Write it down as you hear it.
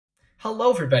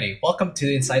Hello, everybody. Welcome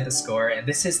to Inside the Score, and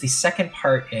this is the second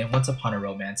part in Once Upon a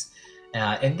Romance.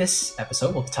 In this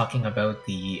episode, we'll be talking about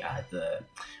the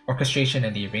orchestration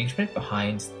and the arrangement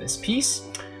behind this piece,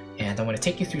 and I'm going to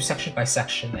take you through section by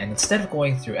section. And instead of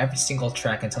going through every single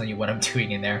track and telling you what I'm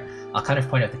doing in there, I'll kind of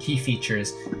point out the key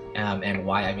features and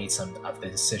why I made some of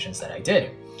the decisions that I did.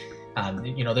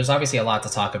 There's obviously a lot to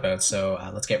talk about, so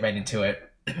let's get right into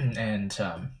it. And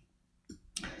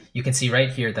you can see right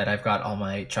here that I've got all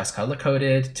my tracks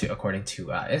color-coded according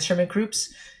to instrument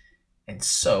groups. And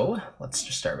so, let's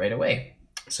just start right away.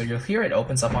 So you'll hear it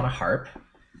opens up on a harp,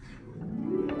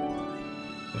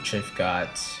 which I've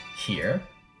got here.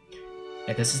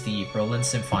 And this is the Berlin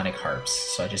Symphonic Harps,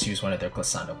 so I just used one of their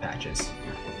glissando patches.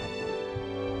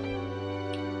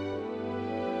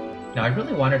 Now I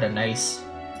really wanted a nice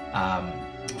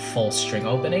full string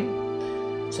opening,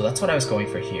 so that's what I was going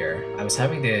for here. I was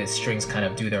having the strings kind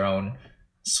of do their own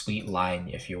sweet line,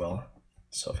 if you will.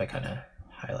 So if I kind of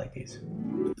highlight these.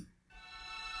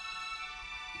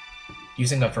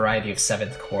 Using a variety of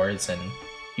seventh chords and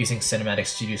using cinematic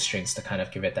studio strings to kind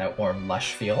of give it that warm,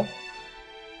 lush feel.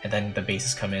 And then the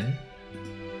basses come in.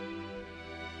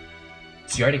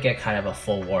 So you already get kind of a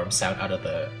full warm sound out of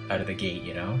the gate,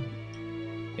 you know?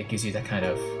 It gives you that kind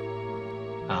of...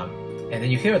 and then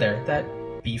you hear there that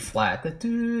B flat,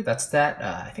 that's that,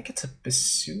 I think it's a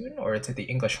bassoon or it's the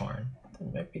English horn.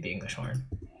 It might be the English horn.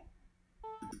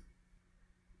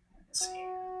 Let's see.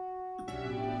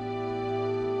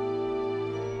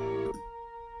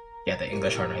 Yeah, the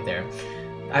English horn right there.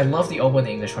 I love the oboe and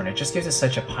the English horn. It just gives it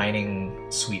such a pining,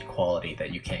 sweet quality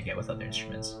that you can't get with other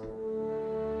instruments.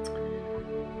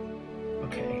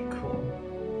 Okay, cool.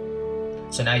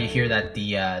 So now you hear that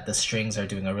the strings are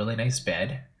doing a really nice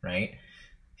bed, right?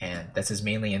 And this is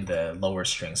mainly in the lower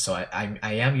strings. So I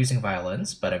am using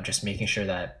violins, but I'm just making sure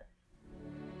that,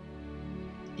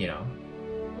 making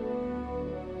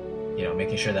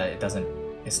sure that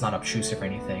it's not obtrusive or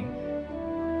anything.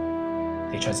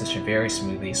 They transition very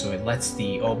smoothly, so it lets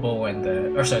the oboe and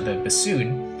the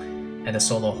bassoon and the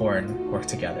solo horn work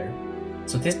together.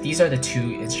 So these are the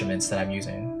two instruments that I'm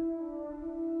using.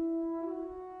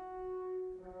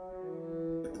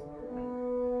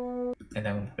 And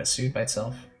then bassoon by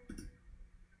itself.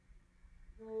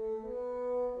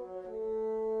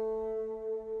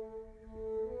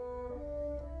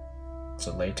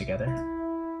 So laid together.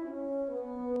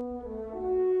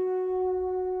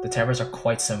 The timbres are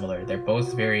quite similar. They're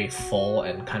both very full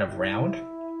and kind of round,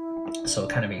 so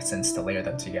it kind of makes sense to layer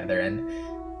them together, and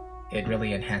it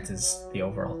really enhances the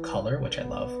overall color, which I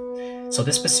love. So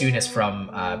this bassoon is from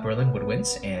Berlin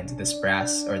Woodwinds, and this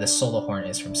brass, or this solo horn,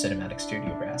 is from Cinematic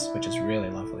Studio Brass, which is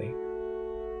really lovely.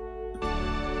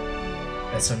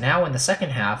 And so now in the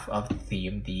second half of the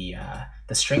theme, the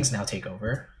strings now take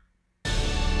over.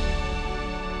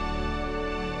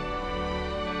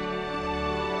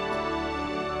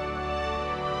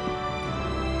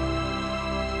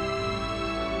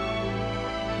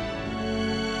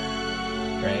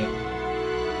 Right?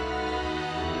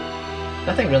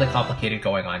 Nothing really complicated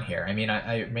going on here. I mean,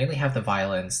 I mainly have the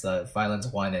violins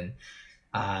 1 and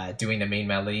doing the main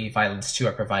melody. Violins 2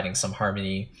 are providing some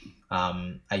harmony.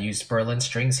 I used Berlin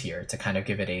strings here to kind of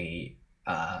give it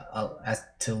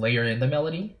to layer in the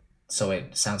melody, so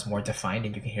it sounds more defined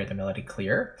and you can hear the melody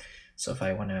clear. So if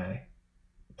I want to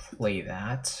play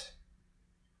that,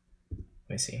 let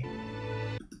me see.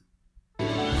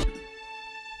 Right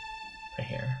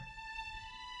here.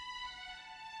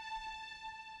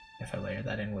 If I layer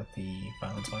that in with the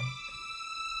violins 1.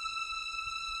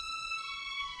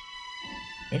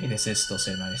 Maybe this is still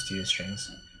Cinematic Studio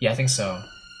strings. Yeah, I think so.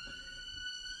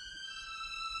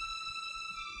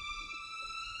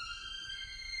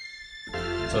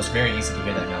 So it's very easy to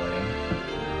hear that melody.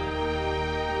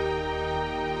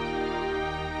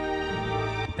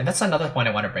 And that's another point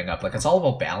I want to bring up. Like, it's all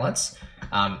about balance.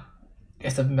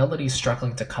 If the melody is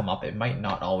struggling to come up, it might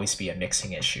not always be a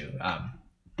mixing issue.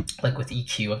 Like with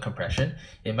EQ and compression,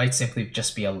 it might simply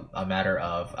just be a matter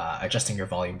of adjusting your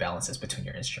volume balances between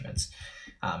your instruments.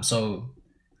 So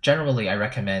generally, I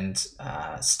recommend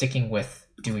sticking with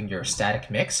doing your static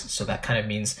mix. So that kind of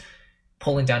means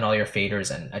pulling down all your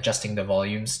faders and adjusting the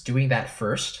volumes, doing that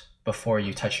first before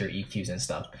you touch your EQs and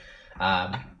stuff.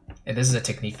 And this is a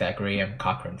technique that Graham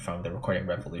Cochran from the Recording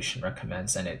Revolution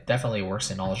recommends, and it definitely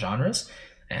works in all genres.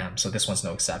 So this one's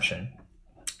no exception.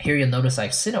 Here you'll notice I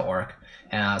have CineOrc.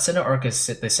 CineOrc is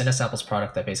the Cinesamples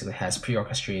product that basically has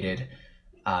pre-orchestrated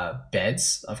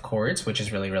beds of chords, which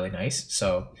is really, really nice.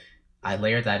 So I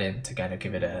layered that in to kind of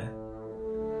give it a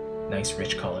nice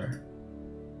rich color.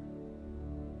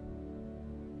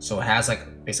 So it has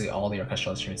like basically all the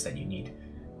orchestral instruments that you need.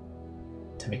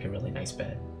 to make a really nice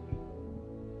bed.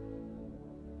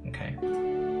 Okay.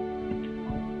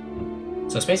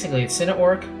 So it's basically Cine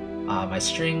Orc, my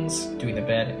strings doing the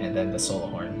bed, and then the solo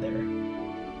horn there.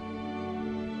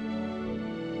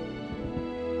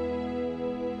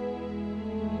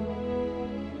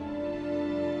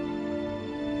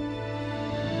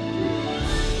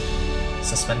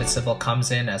 Suspended Civil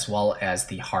comes in, as well as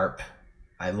the harp.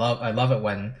 I love it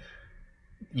when,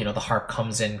 you know, the harp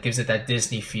comes in, gives it that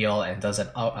Disney feel, and does an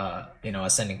you know,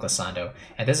 ascending glissando.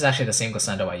 And this is actually the same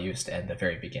glissando I used at the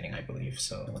very beginning, I believe.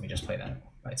 So let me just play that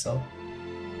by itself.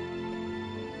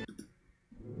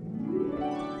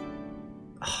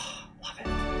 Oh, love it.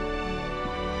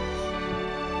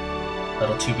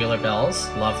 Little tubular bells.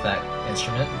 Love that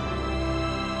instrument.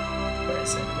 Where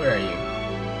is it? Where are you?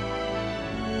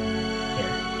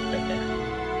 Right there.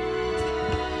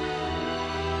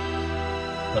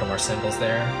 A little more cymbals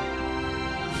there.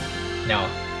 Now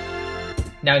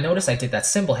notice I did that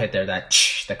cymbal hit there, that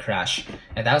crash,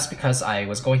 and that was because I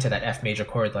was going to that F major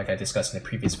chord like I discussed in the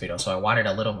previous video, so I wanted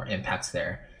a little more impact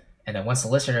there. And then once the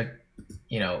listener,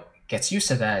 you know, gets used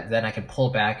to that, then I can pull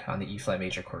back on the E flat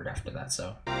major chord after that.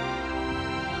 So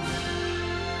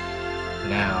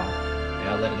now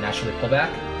let it naturally pull back,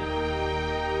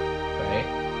 right?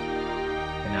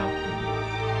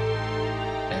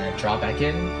 And then draw back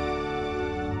in.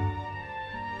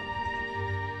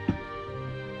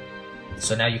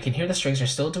 So now you can hear the strings are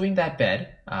still doing that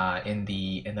bed in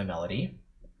the melody.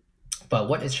 But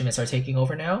what instruments are taking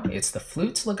over now? It's the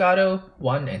flutes, legato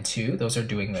 1 and 2. Those are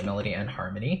doing the melody and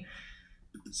harmony.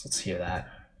 So let's hear that.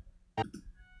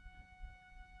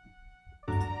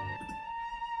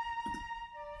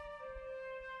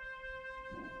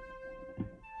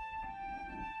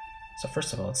 So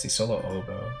first of all, let's see solo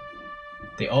oboe.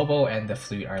 The oboe and the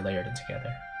flute are layered in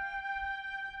together.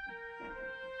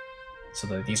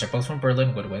 So these are both from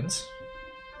Berlin Woodwinds.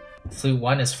 Flute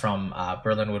 1 is from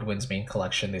Berlin Woodwinds main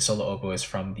collection. The solo oboe is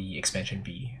from the expansion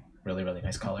B. Really, really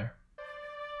nice color.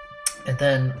 And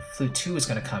then Flute 2 is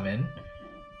going to come in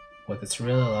with its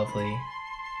really lovely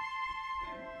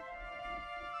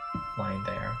line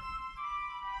there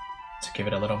to give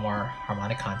it a little more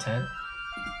harmonic content.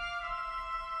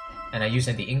 And I use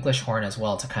in the English horn as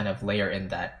well to kind of layer in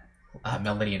that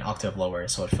melody an octave lower,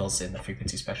 so it fills in the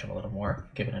frequency spectrum a little more,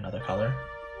 give it another color.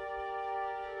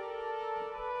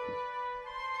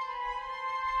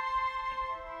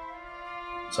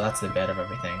 So that's the bed of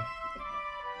everything.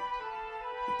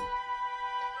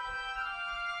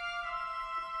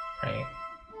 Right?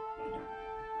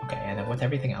 Okay, and then with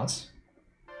everything else.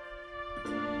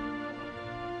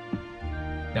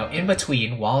 Now in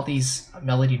between, while these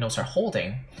melody notes are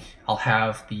holding, I'll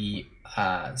have the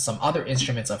some other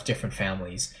instruments of different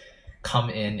families come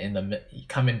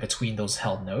in between those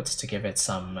held notes to give it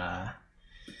some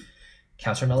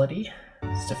counter melody,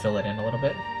 just to fill it in a little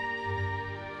bit.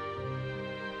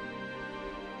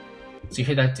 So you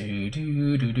hear that do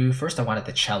do do do. First, I wanted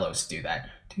the cellos to do that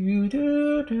do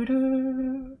do do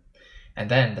do, and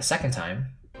then the second time,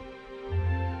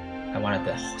 I wanted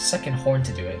the second horn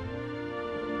to do it.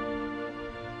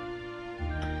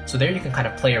 So there you can kind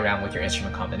of play around with your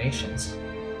instrument combinations.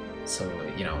 So,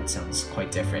 you know, it sounds quite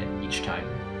different each time.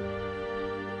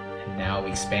 And now we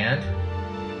expand.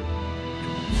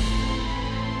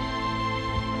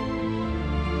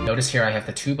 Notice here I have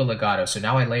the tuba legato, so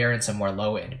now I layer in some more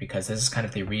low end because this is kind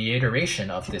of the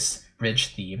reiteration of this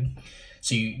bridge theme.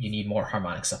 So you need more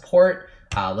harmonic support,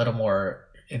 a little more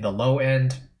in the low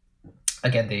end.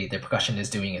 Again, the percussion is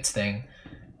doing its thing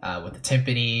with the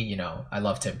timpani. You know, I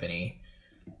love timpani.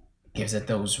 Gives it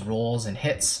those rolls and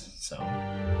hits, so.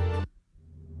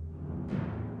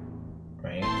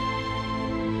 Right?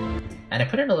 And I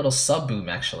put in a little sub boom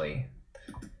actually.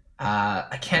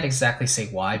 I can't exactly say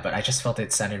why, but I just felt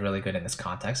it sounded really good in this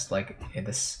context, like in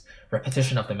this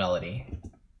repetition of the melody.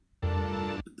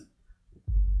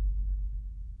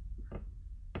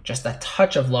 Just that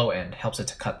touch of low end helps it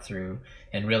to cut through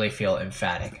and really feel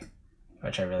emphatic,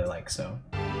 which I really like, so.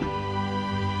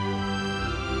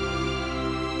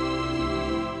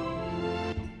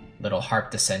 Little harp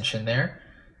dissension there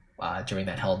during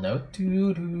that held note.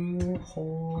 Do do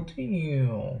hold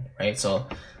you. Right? So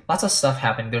lots of stuff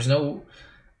happening. There's not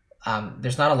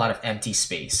a lot of empty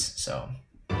space, so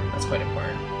that's quite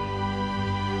important.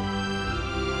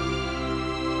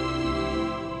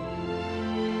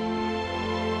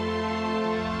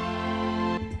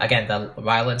 Again, the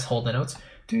violins hold the notes.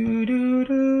 Do do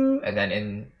do, and then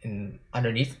in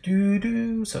underneath do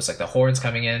do. So it's like the horns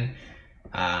coming in.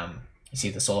 You see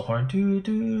the solo horn, do,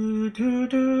 do, do,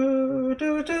 do,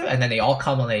 do, do, and then they all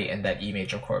culminate in that E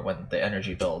major chord when the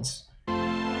energy builds.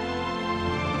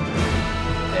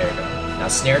 Now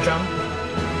snare drum,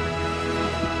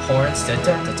 horns, da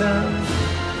da da da.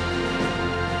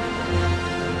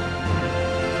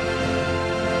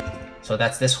 So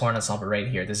that's this horn ensemble right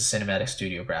here. This is cinematic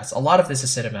studio brass. A lot of this is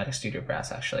cinematic studio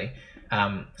brass actually.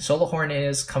 Solo horn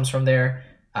comes from there.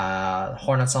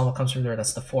 Horn ensemble comes from there.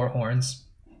 That's the 4 horns.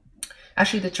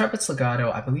 Actually, the trumpets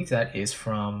legato, I believe that is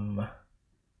from.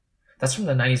 That's from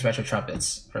the 90s retro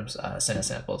trumpets from Cine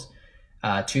Samples.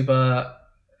 Tuba,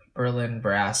 Berlin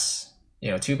brass.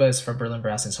 Tuba is from Berlin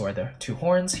brass, and so are the 2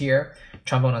 horns here.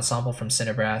 Trombone ensemble from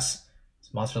Cinebrass.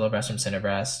 Monster low brass from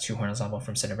Cinebrass. 2 horn ensemble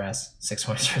from Cinebrass. 6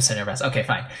 horns from Cinebrass. Okay,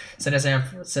 fine.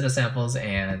 Cine Samples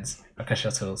and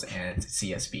Orchestral Tools and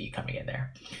CSB coming in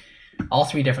there. All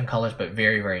 3 different colors, but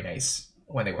very, very nice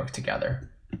when they work together.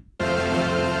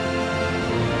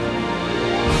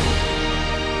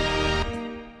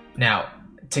 Now,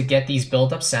 to get these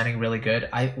build-ups sounding really good,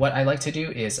 what I like to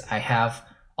do is I have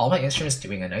all my instruments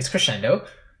doing a nice crescendo,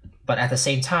 but at the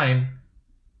same time,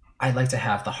 I like to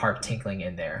have the harp tinkling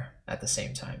in there at the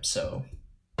same time. So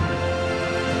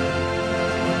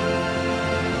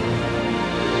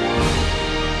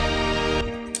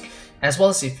as well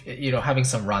as if having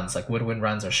some runs like woodwind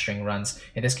runs or string runs.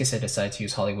 In this case, I decided to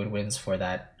use Hollywood winds for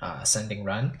that ascending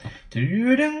run to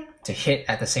hit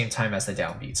at the same time as the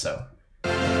downbeat. So.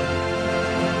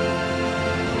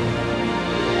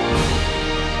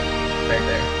 Right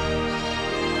there.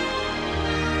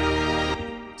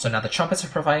 So now the trumpets are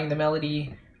providing the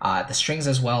melody, the strings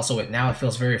as well, so now it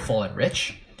feels very full and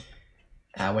rich,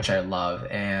 which I love.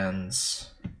 And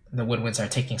the woodwinds are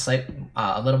taking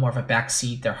a little more of a back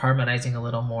seat. They're harmonizing a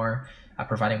little more,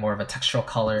 providing more of a textural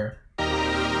color.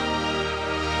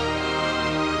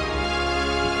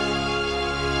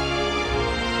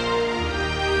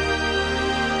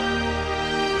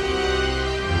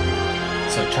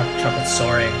 So trumpets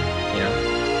soaring,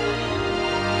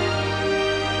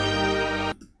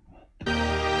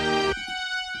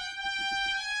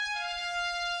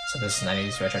 So this is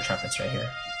 90s retro trumpets right here.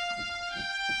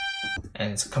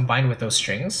 And it's combined with those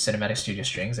strings, cinematic studio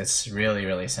strings, it's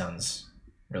really sounds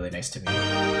really nice to me.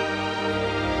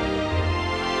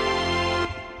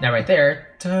 Now right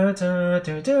there,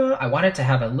 I wanted to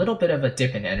have a little bit of a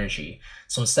dip in energy.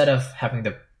 So instead of having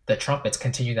the trumpets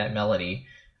continue that melody,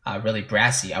 really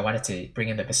brassy, I wanted to bring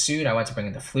in the bassoon, I wanted to bring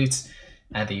in the flutes,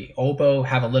 and the oboe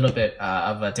have a little bit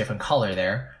of a different color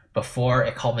there before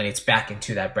it culminates back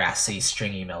into that brassy,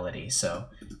 stringy melody. So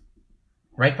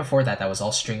right before that was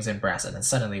all strings and brass, and then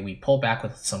suddenly we pull back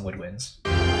with some woodwinds.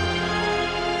 And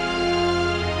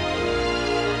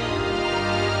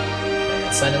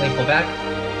then suddenly pull back.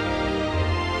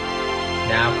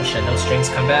 Now crescendo strings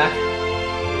come back.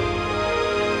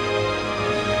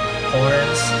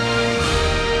 Horns.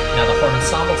 Now the horn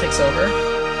ensemble takes over.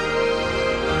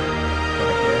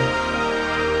 Over here.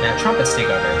 Now trumpets take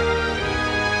over.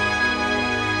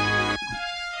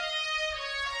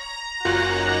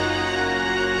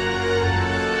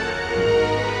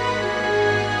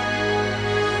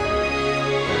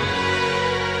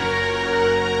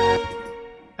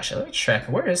 Actually, let me check.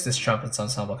 Where is this trumpets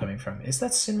ensemble coming from? Is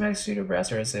that Cinematic Studio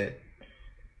Brass or is it...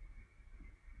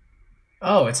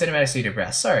 Oh, it's Cinematic Studio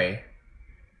Brass. Sorry.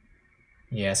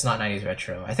 Yeah, it's not 90s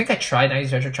Retro. I think I tried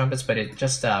 90s Retro trumpets, but it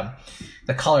just... the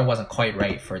color wasn't quite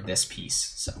right for this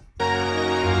piece, so...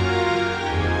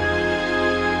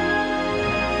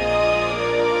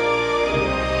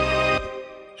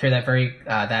 Hear that very...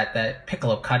 that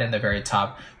piccolo cut in the very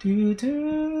top. Do,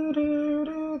 do, do,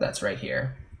 do. That's right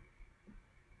here.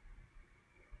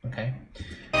 Okay.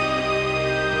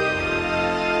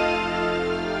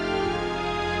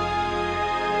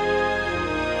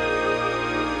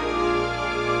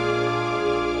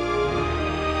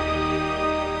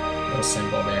 Little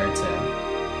symbol there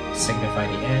to signify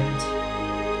the end.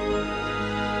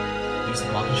 Use the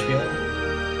glockenspiel.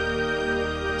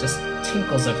 Just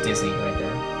tinkles of Disney right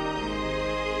there.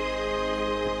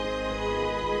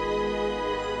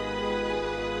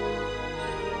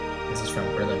 This is from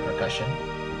Berlin Percussion.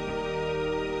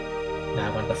 Now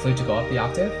I want the flute to go up the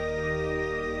octave,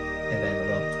 and then a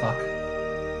little clock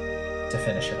to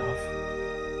finish it off.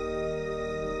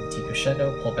 And T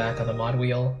crescendo, pull back on the mod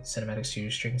wheel, cinematic studio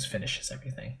strings finishes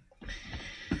everything.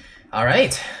 All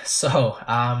right, so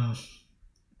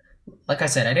like I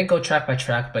said, I didn't go track by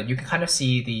track, but you can kind of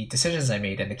see the decisions I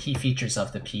made and the key features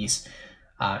of the piece.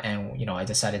 And I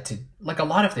decided to, like, a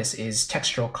lot of this is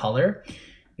textural color.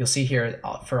 You'll see here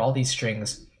for all these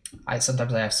strings,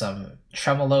 sometimes I have some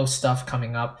tremolo stuff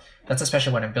coming up. That's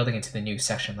especially when I'm building into the new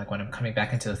section, like when I'm coming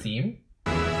back into the theme.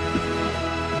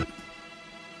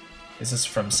 This is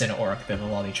from Cine Orc, the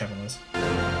melodic tremolos.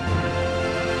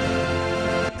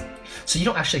 So you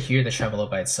don't actually hear the tremolo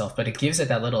by itself, but it gives it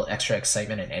that little extra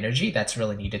excitement and energy that's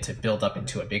really needed to build up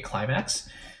into a big climax.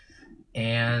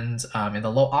 And in the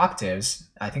low octaves,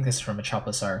 I think this is from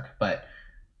Metropolis Arc, but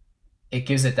it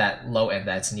gives it that low end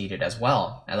that's needed as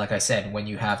well. And like I said, when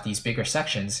you have these bigger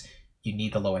sections, you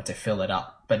need the low end to fill it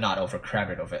up, but not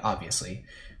overcrowded over it, obviously,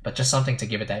 but just something to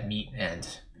give it that meat and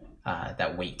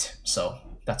that weight. So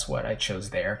that's what I chose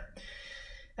there.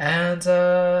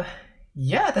 And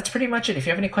yeah, that's pretty much it. If you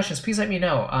have any questions, please let me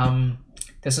know.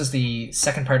 This is the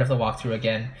second part of the walkthrough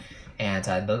again. And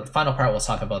the final part, we'll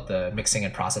talk about the mixing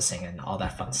and processing and all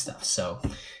that fun stuff. So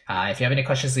if you have any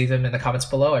questions, leave them in the comments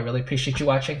below. I really appreciate you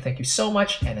watching. Thank you so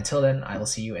much. And until then, I will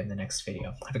see you in the next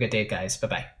video. Have a good day, guys.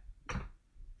 Bye-bye.